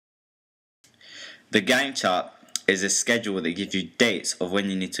The Gantt chart is a schedule that gives you dates of when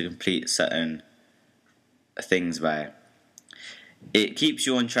you need to complete certain things by. It keeps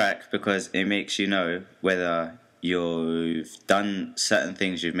you on track because it makes you know whether you've done certain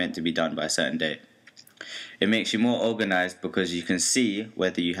things you've meant to be done by a certain date. It makes you more organized because you can see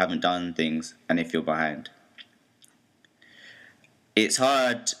whether you haven't done things and if you're behind. It's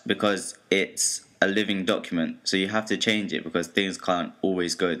hard because it's a living document, so you have to change it because things can't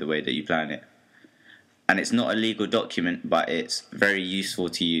always go the way that you plan it. And it's not a legal document, but it's very useful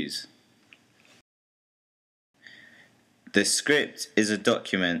to use. The script is a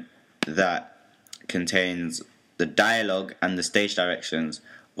document that contains the dialogue and the stage directions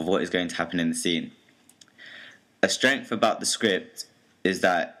of what is going to happen in the scene. A strength about the script is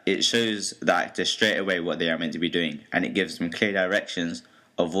that it shows the actor straight away what they are meant to be doing, and it gives them clear directions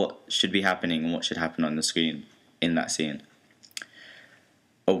of what should be happening and what should happen on the screen in that scene.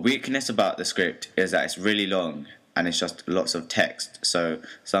 A weakness about the script is that it's really long and it's just lots of text, so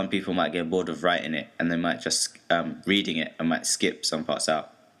some people might get bored of writing it and they might just reading it and might skip some parts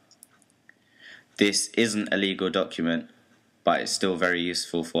out. This isn't a legal document, but it's still very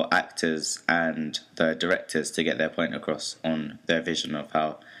useful for actors and the directors to get their point across on their vision of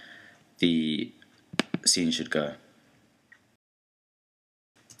how the scene should go.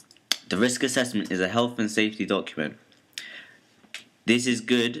 The risk assessment is a health and safety document. This is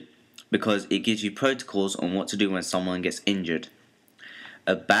good because it gives you protocols on what to do when someone gets injured.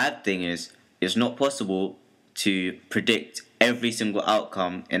 A bad thing is it's not possible to predict every single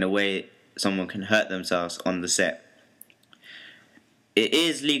outcome in a way someone can hurt themselves on the set. It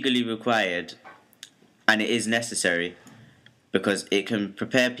is legally required and it is necessary because it can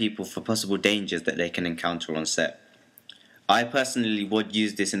prepare people for possible dangers that they can encounter on set. I personally would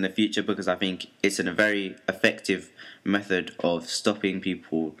use this in the future because I think it's a very effective method of stopping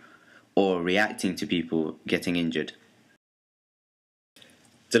people or reacting to people getting injured.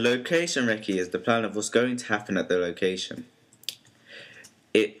 The location recce is the plan of what's going to happen at the location.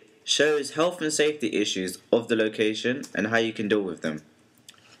 It shows health and safety issues of the location and how you can deal with them.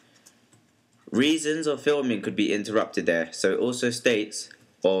 Reasons of filming could be interrupted there, so it also states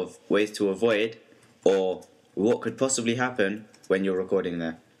of ways to avoid or what could possibly happen when you're recording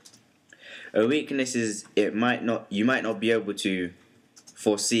there. A weakness is you might not be able to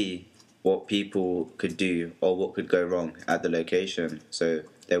foresee what people could do or what could go wrong at the location, so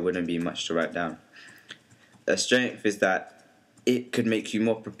there wouldn't be much to write down. A strength is that it could make you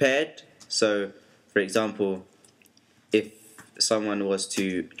more prepared, so for example, if someone was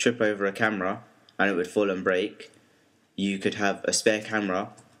to trip over a camera and it would fall and break, you could have a spare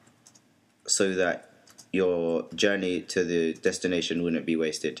camera so that your journey to the destination wouldn't be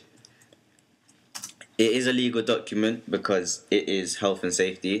wasted. It is a legal document because it is health and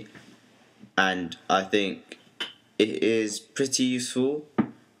safety, and I think it is pretty useful,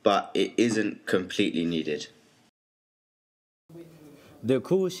 but it isn't completely needed. The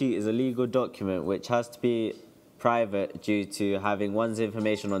call sheet is a legal document which has to be private due to having one's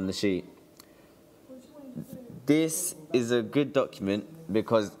information on the sheet. This is a good document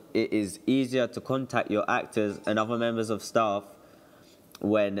because it is easier to contact your actors and other members of staff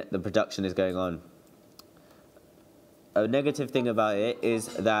when the production is going on. A negative thing about it is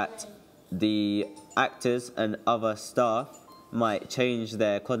that the actors and other staff might change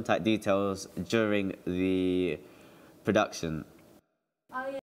their contact details during the production.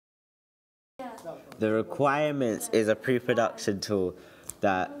 The requirements is a pre-production tool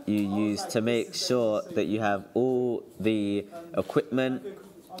that you use to make sure that you have all the equipment,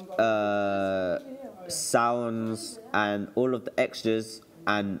 sounds and all of the extras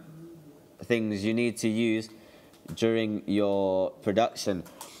and things you need to use during your production.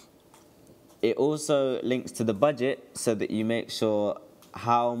 It also links to the budget so that you make sure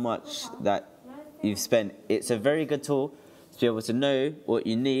how much that you've spent. It's a very good tool to be able to know what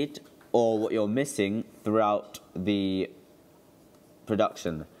you need or what you're missing throughout the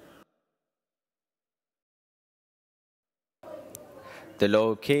production. The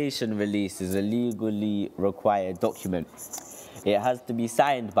location release is a legally required document. It has to be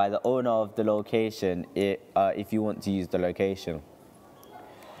signed by the owner of the location if you want to use the location.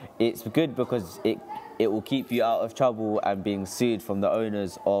 It's good because it will keep you out of trouble and being sued from the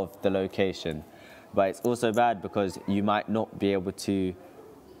owners of the location. But it's also bad because you might not be able to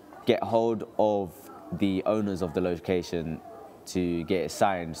get hold of the owners of the location to get it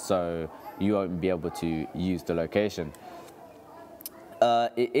signed, so you won't be able to use the location.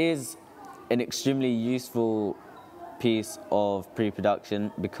 It is an extremely useful piece of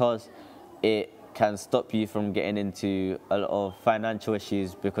pre-production because it can stop you from getting into a lot of financial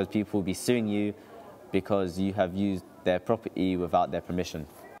issues because people will be suing you because you have used their property without their permission.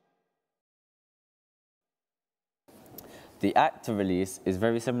 The actor release is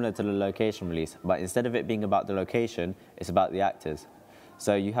very similar to the location release, but instead of it being about the location, it's about the actors.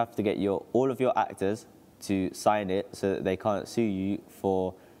 So you have to get all of your actors to sign it so that they can't sue you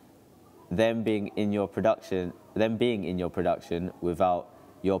for them being in your production without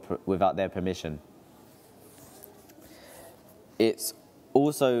their permission. It's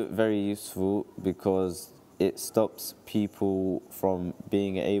also very useful because it stops people from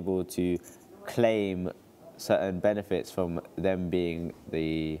being able to claim certain benefits from them being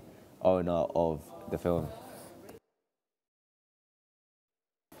the owner of the film.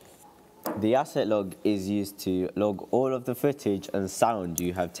 The asset log is used to log all of the footage and sound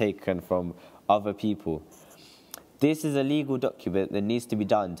you have taken from other people. This is a legal document that needs to be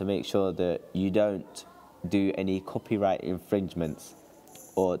done to make sure that you don't do any copyright infringements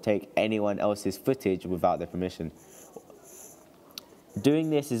or take anyone else's footage without their permission. Doing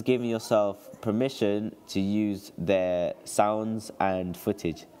this is giving yourself permission to use their sounds and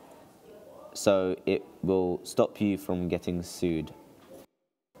footage, so it will stop you from getting sued.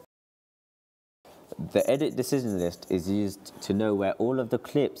 The edit decision list is used to know where all of the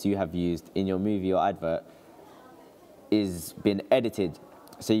clips you have used in your movie or advert is been edited.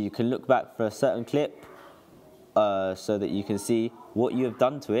 So you can look back for a certain clip so that you can see what you have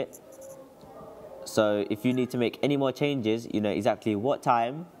done to it. So if you need to make any more changes, you know exactly what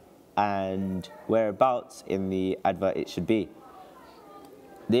time and whereabouts in the advert it should be.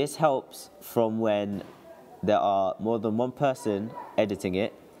 This helps from when there are more than one person editing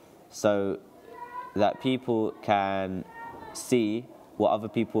it, so that people can see what other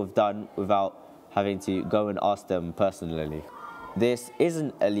people have done without having to go and ask them personally. This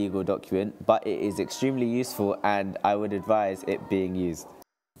isn't a legal document, but it is extremely useful and I would advise it being used.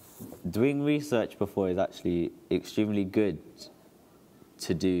 Doing research before is actually extremely good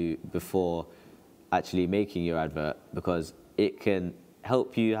to do before actually making your advert, because it can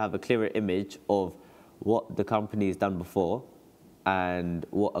help you have a clearer image of what the company has done before and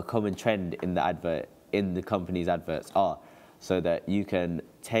what a common trend in the company's adverts are, so that you can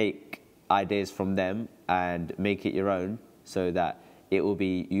take ideas from them and make it your own, so that it will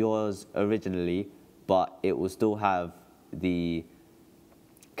be yours originally, but it will still have the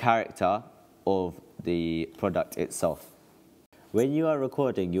character of the product itself. When you are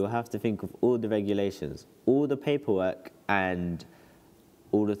recording, you'll have to think of all the regulations, all the paperwork, and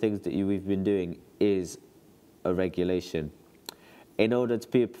all the things that we've been doing is a regulation. In order to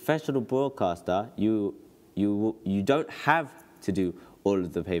be a professional broadcaster, you don't have to do all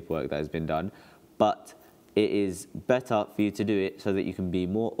of the paperwork that has been done, but it is better for you to do it so that you can be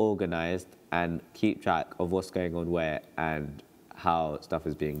more organized and keep track of what's going on where and how stuff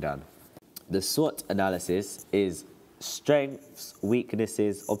is being done. The SWOT analysis is strengths,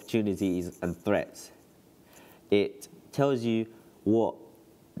 weaknesses, opportunities, and threats. It tells you what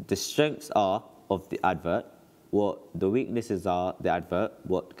the strengths are of the advert, what the weaknesses are, the advert,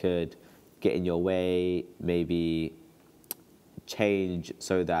 what could get in your way, maybe change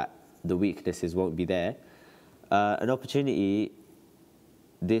so that the weaknesses won't be there. An opportunity,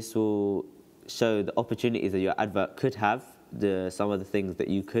 this will show the opportunities that your advert could have, some of the things that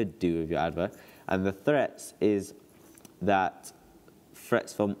you could do with your advert. And the threats is that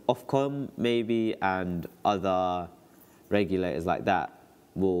threats from Ofcom maybe and other regulators like that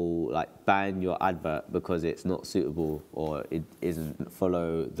will ban your advert because it's not suitable or it isn't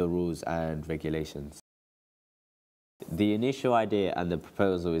follow the rules and regulations. The initial idea and the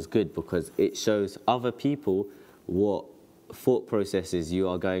proposal is good because it shows other people what thought processes you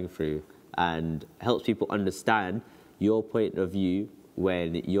are going through and helps people understand your point of view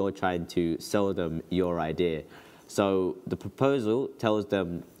when you're trying to sell them your idea. So the proposal tells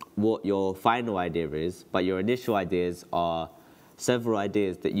them what your final idea is, but your initial ideas are several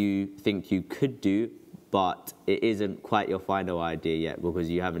ideas that you think you could do, but it isn't quite your final idea yet because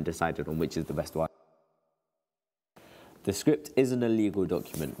you haven't decided on which is the best one. The script isn't a legal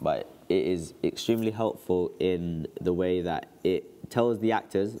document, but it is extremely helpful in the way that it tells the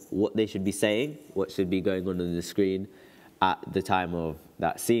actors what they should be saying, what should be going on the screen at the time of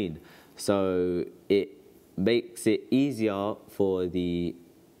that scene. So it makes it easier for the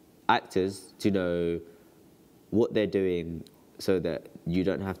actors to know what they're doing so that you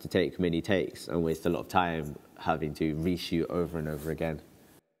don't have to take many takes and waste a lot of time having to reshoot over and over again.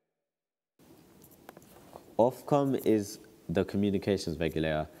 Ofcom is the communications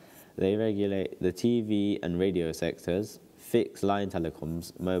regulator. They regulate the TV and radio sectors, fixed line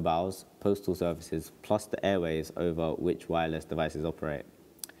telecoms, mobiles, postal services, plus the airwaves over which wireless devices operate.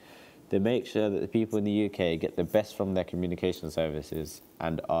 They make sure that the people in the UK get the best from their communication services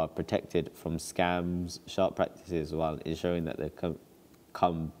and are protected from scams, sharp practices, while ensuring that the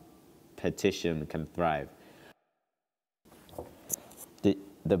competition can thrive.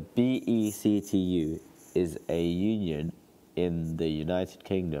 The BECTU is a union in the United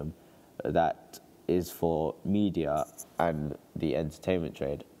Kingdom that is for media and the entertainment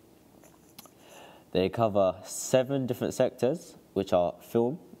trade. They cover 7 different sectors, which are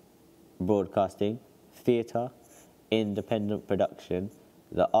film, broadcasting, theatre, independent production,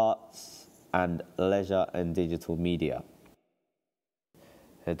 the arts, and leisure and digital media.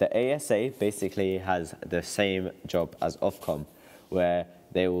 The ASA basically has the same job as Ofcom, where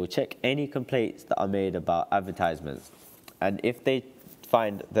they will check any complaints that are made about advertisements. And if they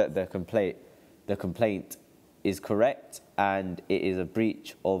find that the complaint is correct and it is a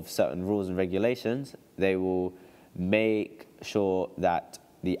breach of certain rules and regulations, they will make sure that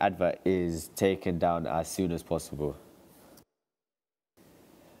the advert is taken down as soon as possible.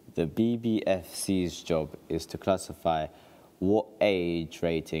 The BBFC's job is to classify what age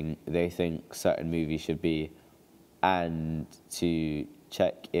rating they think certain movies should be and to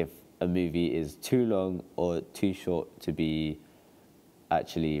check if a movie is too long or too short to be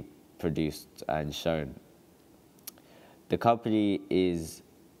actually produced and shown. The company is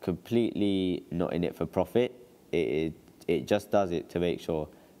completely not in it for profit. It just does it to make sure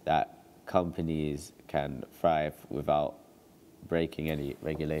that companies can thrive without breaking any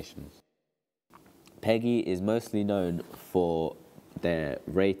regulations. Peggy is mostly known for their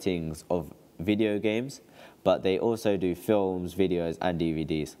ratings of video games, but they also do films, videos, and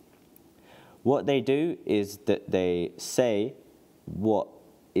DVDs. What they do is that they say what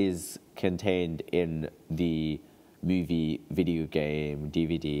is contained in the movie, video game,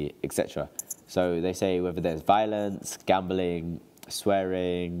 DVD, etc. So they say whether there's violence, gambling,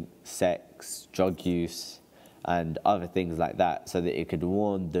 swearing, sex, drug use, and other things like that, so that it could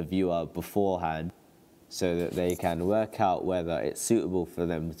warn the viewer beforehand so that they can work out whether it's suitable for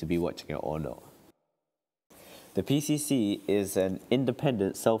them to be watching it or not. The PCC is an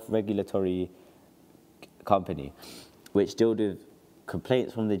independent self-regulatory company which deals with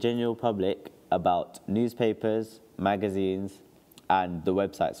complaints from the general public about newspapers, magazines, and the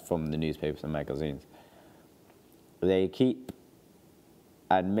websites from the newspapers and magazines. They keep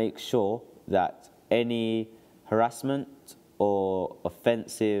and make sure that any harassment or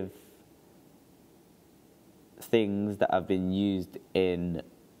offensive things that have been used in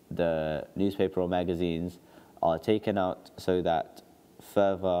the newspaper or magazines are taken out so that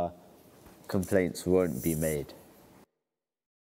further complaints won't be made.